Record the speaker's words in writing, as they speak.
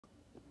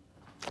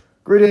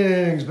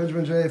Greetings,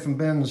 Benjamin J. from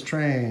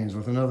BENZTRAINZ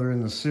with another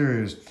in the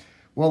series.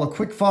 Well, a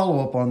quick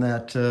follow-up on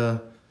that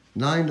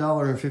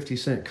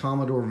 $9.50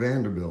 Commodore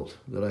Vanderbilt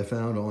that I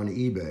found on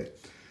eBay.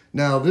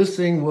 Now, this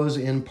thing was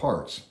in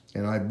parts,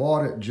 and I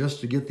bought it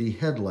just to get the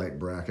headlight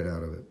bracket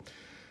out of it.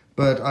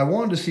 But I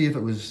wanted to see if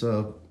it was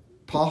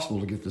possible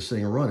to get this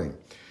thing running.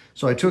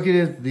 So I took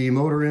the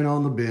motor in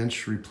on the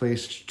bench,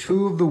 replaced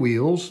two of the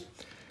wheels,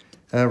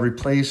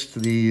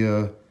 replaced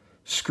the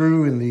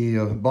screw in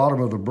the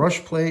bottom of the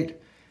brush plate,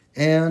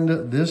 and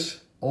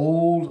this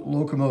old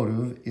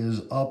locomotive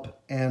is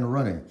up and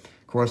running.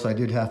 Of course, I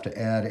did have to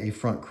add a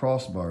front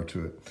crossbar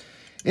to it.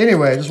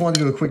 Anyway, I just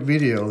wanted to do a quick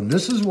video. And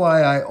this is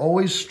why I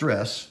always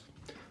stress,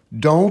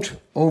 don't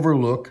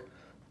overlook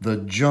the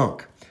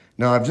junk.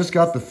 Now, I've just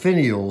got the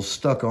finials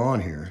stuck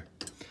on here.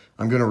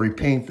 I'm going to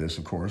repaint this,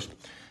 of course.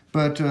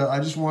 But I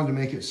just wanted to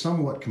make it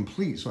somewhat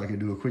complete so I could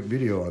do a quick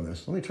video on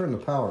this. Let me turn the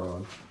power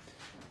on.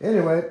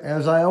 Anyway,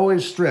 as I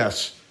always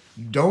stress,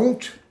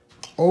 don't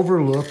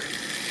overlook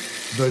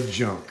the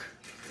junk.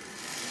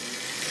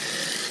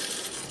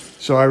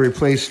 So I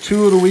replaced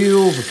two of the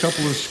wheels, a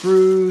couple of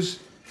screws,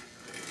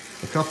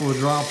 a couple of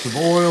drops of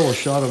oil, a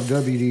shot of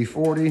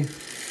WD-40.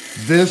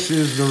 This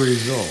is the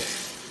result.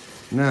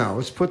 Now,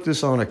 let's put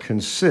this on a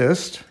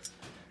consist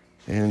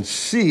and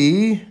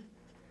see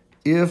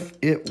if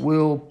it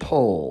will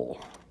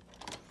pull.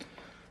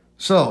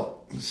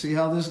 So, let's see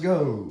how this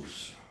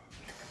goes.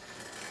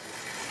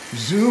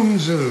 Zoom,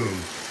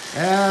 zoom,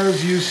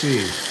 as you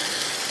see.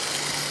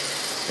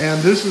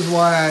 And this is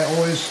why I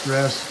always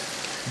stress,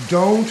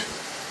 don't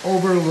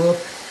overlook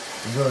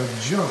the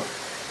junk.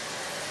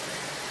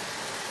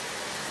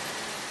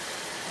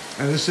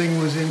 And this thing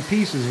was in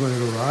pieces when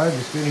it arrived.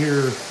 It's been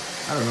here,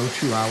 I don't know,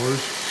 2 hours,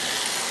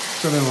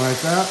 something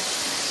like that.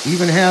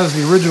 Even has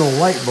the original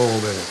light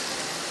bulb in it.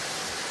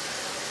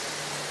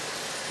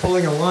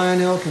 Pulling a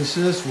Lionel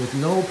consists with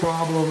no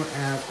problem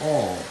at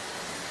all.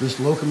 This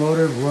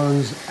locomotive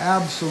runs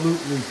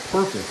absolutely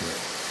perfectly.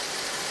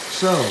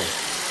 So,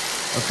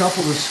 a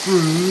couple of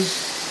screws,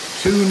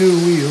 two new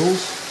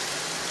wheels.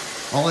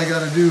 All I got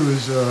to do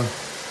is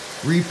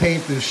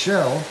repaint this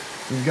shell.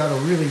 We've got a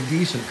really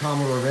decent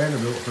Commodore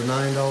Vanderbilt for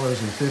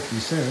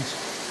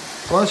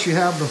 $9.50. Plus you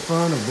have the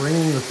fun of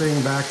bringing the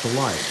thing back to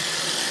life.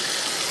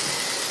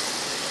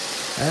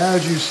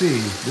 As you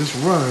see, this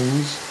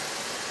runs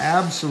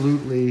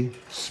absolutely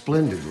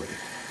splendidly.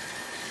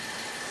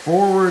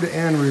 Forward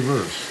and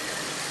reverse.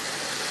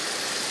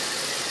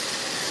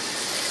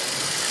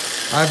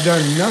 I've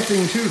done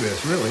nothing to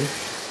this, really.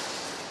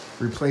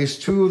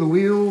 Replaced two of the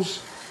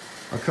wheels,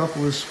 a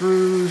couple of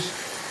screws.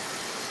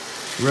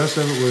 The rest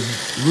of it was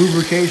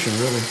lubrication,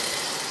 really.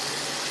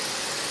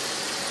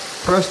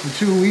 Pressed the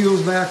two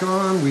wheels back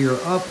on. We are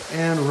up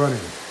and running.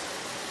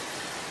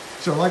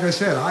 So like I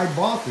said, I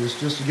bought this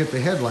just to get the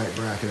headlight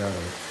bracket out of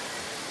it.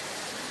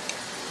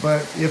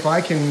 But if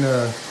I can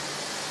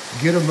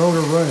get a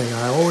motor running,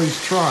 I always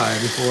try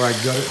before I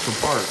gut it for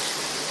parts.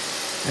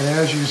 And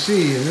as you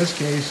see, in this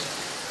case,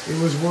 it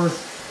was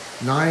worth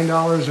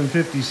 $9.50.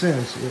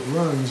 It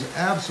runs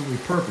absolutely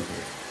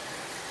perfectly.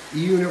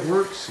 E-unit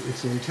works,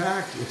 it's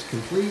intact, it's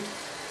complete.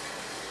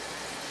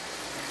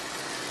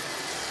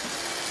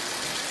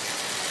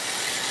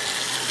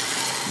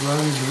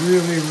 Runs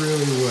really,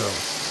 really well.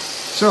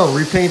 So,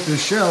 repaint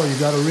this shell, you've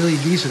got a really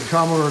decent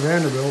Commodore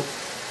Vanderbilt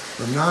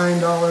for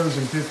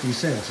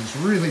 $9.50. It's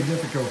really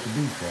difficult to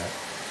beat that.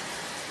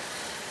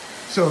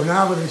 So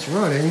now that it's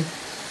running,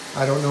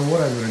 I don't know what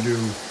I'm going to do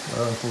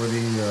for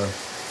the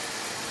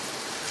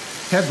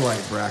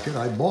headlight bracket.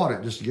 I bought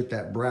it just to get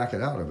that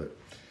bracket out of it.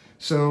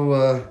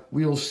 So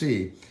we'll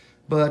see.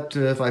 But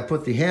if I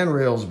put the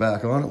handrails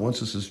back on it,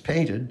 once this is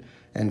painted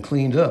and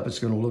cleaned up, it's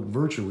going to look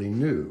virtually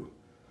new.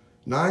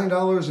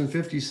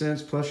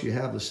 $9.50 plus you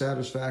have the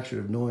satisfaction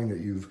of knowing that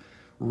you've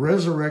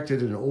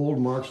resurrected an old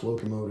Marx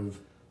locomotive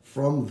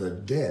from the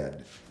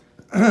dead.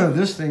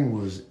 This thing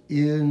was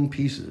in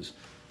pieces.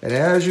 And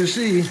as you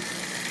see,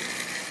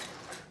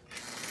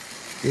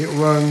 it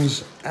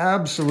runs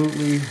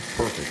absolutely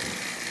perfectly.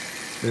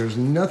 There's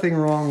nothing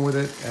wrong with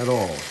it at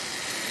all.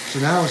 So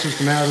now it's just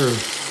a matter of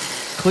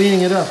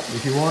cleaning it up.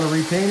 If you want to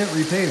repaint it,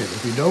 repaint it.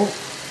 If you don't,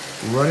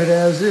 run it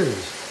as is.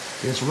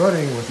 It's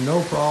running with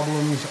no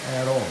problems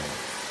at all.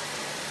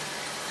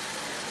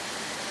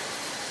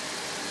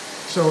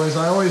 So as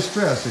I always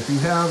stress, if you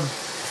have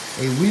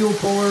a wheel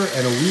puller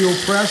and a wheel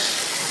press,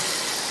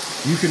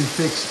 you can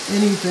fix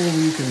anything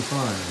you can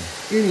find.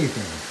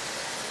 Anything.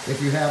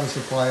 If you have a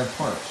supply of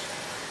parts.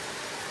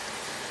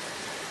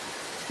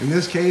 In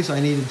this case, I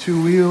needed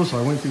two wheels, so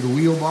I went through the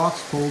wheel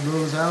box, pulled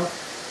those out.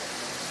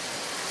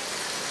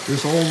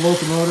 This old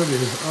locomotive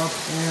is up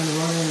and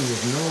running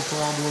with no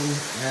problem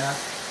at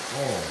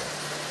all.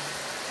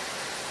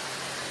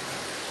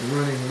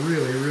 Running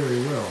really,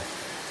 really well.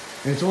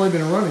 And it's only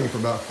been running for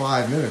about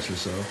 5 minutes or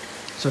so.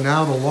 So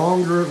now the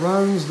longer it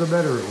runs, the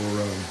better it will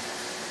run.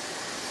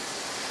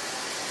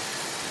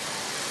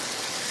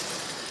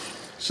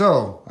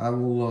 So I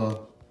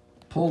will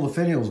pull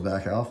the finials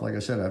back off. Like I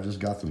said, I've just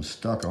got them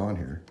stuck on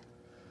here.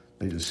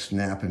 They just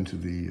snap into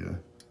the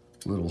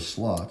little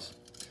slots.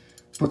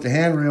 Put the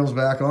handrails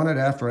back on it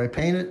after I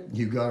paint it.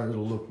 You got it,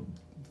 it'll look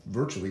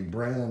virtually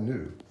brand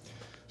new.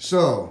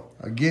 So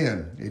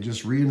again, it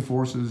just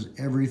reinforces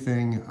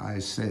everything I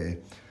say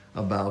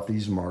about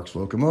these Marx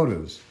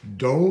locomotives.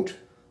 Don't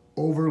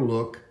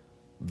overlook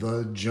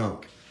the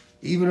junk.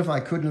 Even if I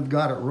couldn't have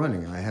got it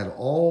running, I had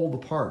all the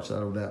parts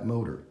out of that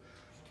motor.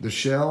 The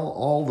shell,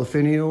 all the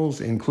finials,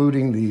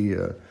 including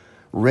the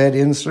red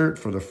insert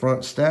for the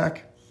front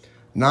stack,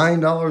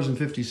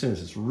 $9.50.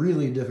 It's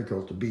really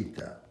difficult to beat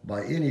that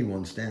by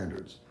anyone's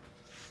standards.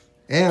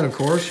 And of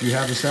course, you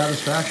have the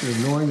satisfaction of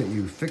knowing that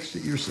you fixed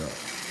it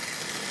yourself.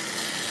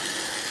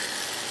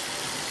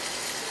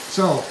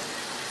 So,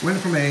 went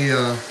from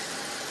a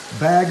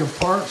bag of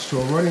parts to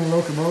a running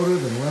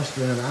locomotive in less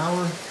than an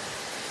hour.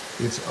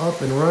 It's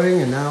up and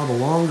running, and now the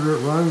longer it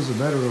runs, the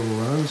better it will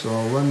run. So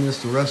I'll run this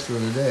the rest of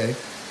the day.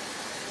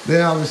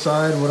 Then I'll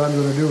decide what I'm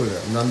going to do with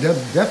it. And I'm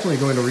definitely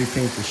going to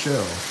repaint the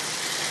shell.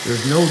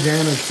 There's no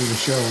damage to the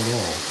shell at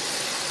all.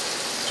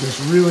 Just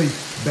really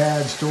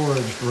bad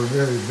storage for a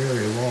very,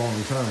 very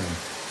long time.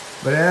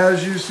 But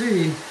as you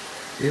see,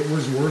 it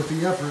was worth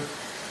the effort,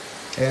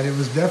 and it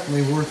was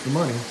definitely worth the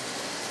money.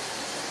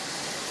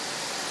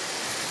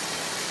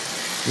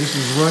 This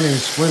is running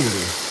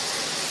splendidly.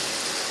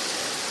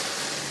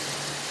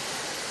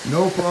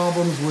 No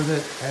problems with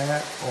it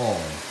at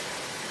all.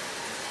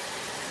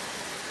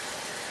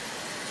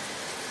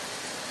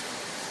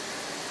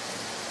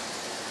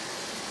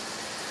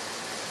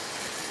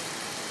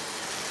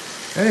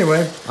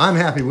 Anyway, I'm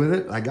happy with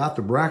it. I got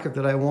the bracket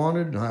that I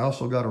wanted, and I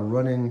also got a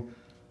running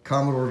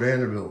Commodore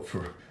Vanderbilt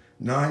for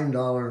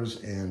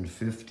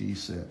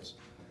 $9.50.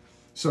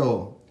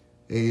 So,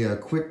 a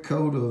quick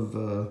coat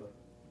of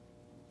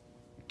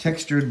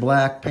textured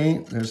black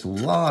paint. There's a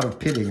lot of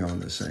pitting on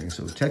this thing,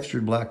 so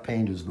textured black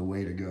paint is the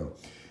way to go.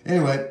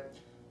 Anyway,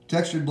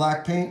 textured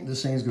black paint,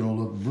 this thing's going to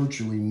look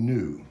virtually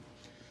new.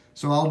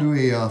 So I'll do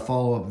a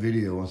follow-up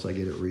video once I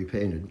get it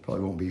repainted.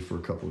 Probably won't be for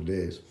a couple of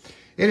days.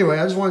 Anyway,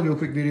 I just want to do a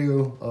quick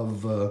video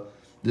of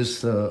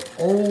this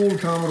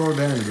old Commodore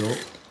Vanderbilt.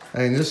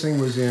 I mean, this thing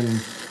was in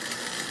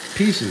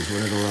pieces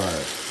when it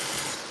arrived.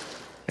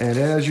 And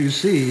as you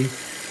see,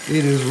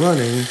 it is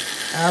running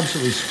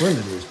absolutely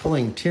splendid. It's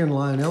pulling 10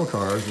 Lionel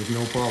cars with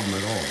no problem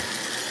at all.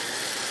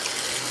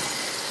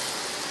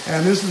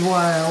 And this is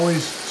why I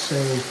always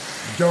say,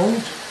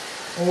 don't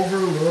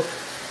overlook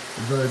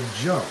the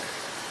junk.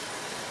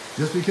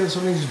 Just because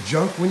something's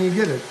junk when you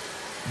get it,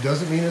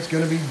 doesn't mean it's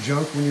going to be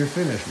junk when you're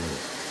finished with it.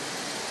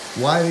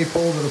 Why they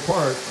pulled it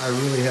apart, I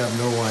really have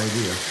no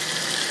idea.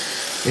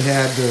 It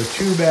had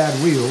 2 bad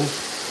wheels,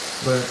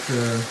 but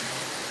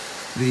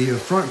the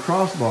front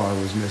crossbar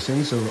was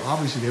missing, so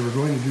obviously they were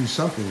going to do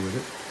something with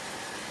it.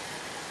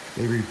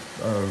 They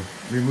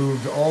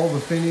removed all the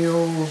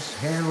finials,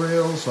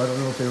 handrails, so I don't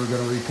know if they were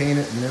going to repaint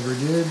it and never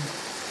did.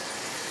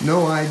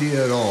 No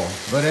idea at all.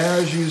 But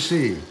as you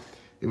see,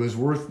 it was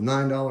worth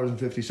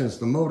 $9.50.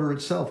 The motor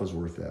itself is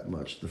worth that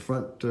much. The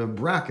front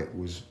bracket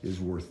is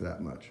worth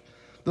that much.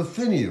 The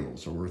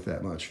finials are worth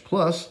that much.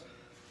 Plus,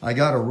 I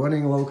got a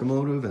running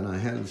locomotive, and I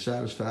had the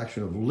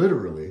satisfaction of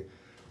literally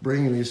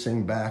bringing this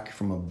thing back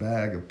from a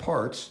bag of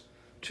parts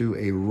to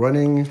a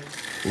running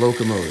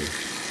locomotive.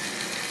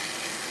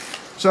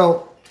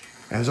 So,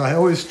 as I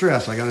always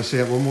stress, I got to say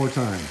it one more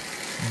time.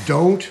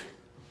 Don't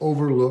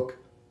overlook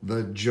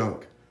the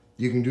junk.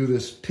 You can do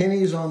this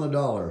pennies on the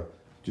dollar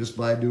just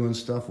by doing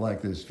stuff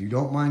like this. If you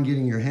don't mind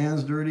getting your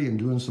hands dirty and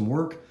doing some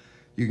work,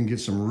 you can get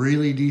some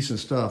really decent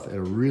stuff at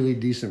a really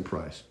decent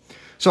price.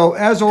 So,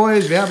 as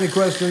always, if you have any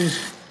questions,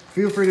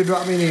 feel free to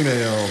drop me an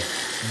email.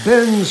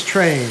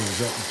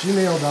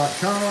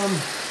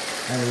 BENZTRAINZ@gmail.com.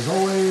 And as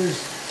always,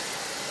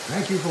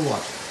 thank you for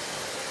watching.